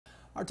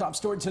Our top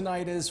story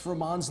tonight is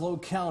from Onslow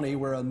County,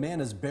 where a man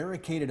has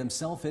barricaded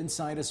himself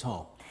inside his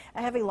home.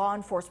 A heavy law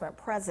enforcement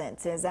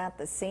presence is at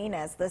the scene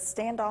as the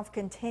standoff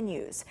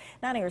continues.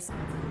 9 News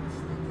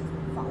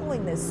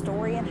following this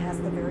story and has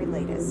the very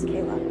latest.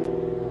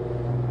 Kayla.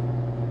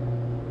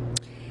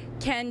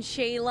 Ken,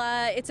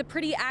 Shayla, it's a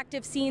pretty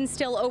active scene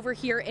still over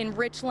here in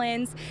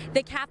Richlands.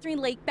 The Catherine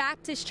Lake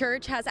Baptist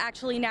Church has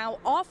actually now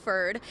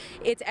offered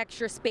its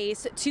extra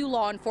space to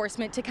law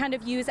enforcement to kind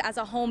of use as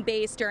a home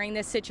base during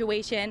this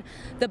situation.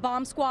 The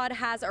bomb squad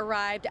has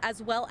arrived,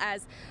 as well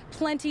as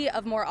plenty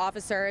of more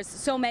officers,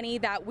 so many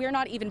that we're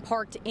not even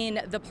parked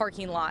in the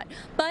parking lot.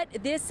 But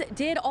this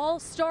did all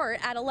start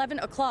at 11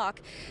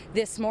 o'clock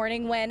this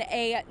morning when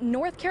a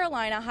North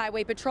Carolina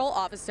Highway Patrol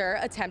officer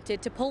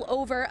attempted to pull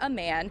over a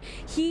man.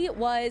 He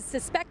was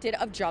suspected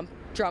of drunk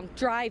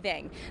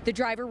driving. The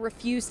driver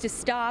refused to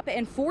stop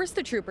and forced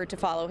the trooper to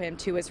follow him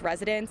to his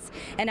residence.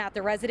 And at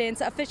the residence,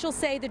 officials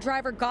say the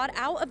driver got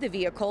out of the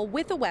vehicle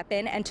with a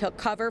weapon and took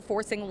cover,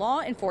 forcing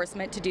law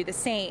enforcement to do the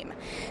same.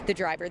 The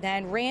driver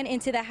then ran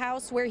into the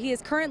house where he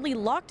is currently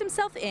locked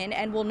himself in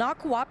and will not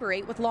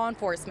cooperate with law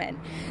enforcement.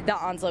 The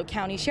Onslow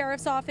County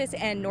Sheriff's Office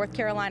and North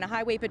Carolina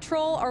Highway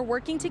Patrol are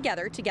working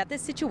together to get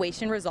this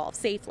situation resolved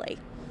safely.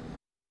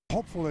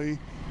 Hopefully,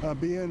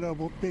 being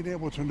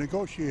able to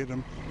negotiate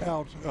him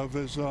out of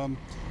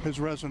his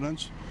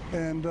residence,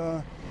 and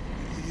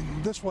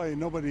this way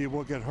nobody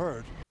will get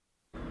hurt.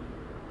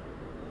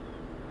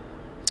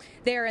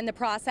 They're in the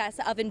process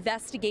of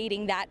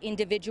investigating that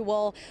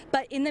individual,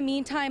 but in the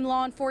meantime,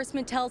 law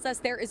enforcement tells us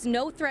there is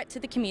no threat to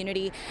the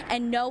community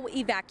and no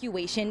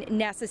evacuation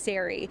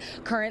necessary.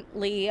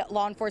 Currently,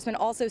 law enforcement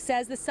also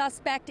says the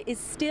suspect is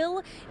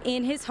still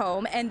in his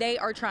home and they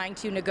are trying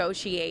to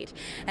negotiate.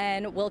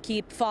 And we'll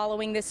keep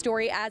following this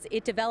story as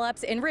it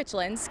develops in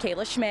Richlands.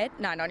 Kayla Schmidt,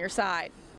 9 on your side.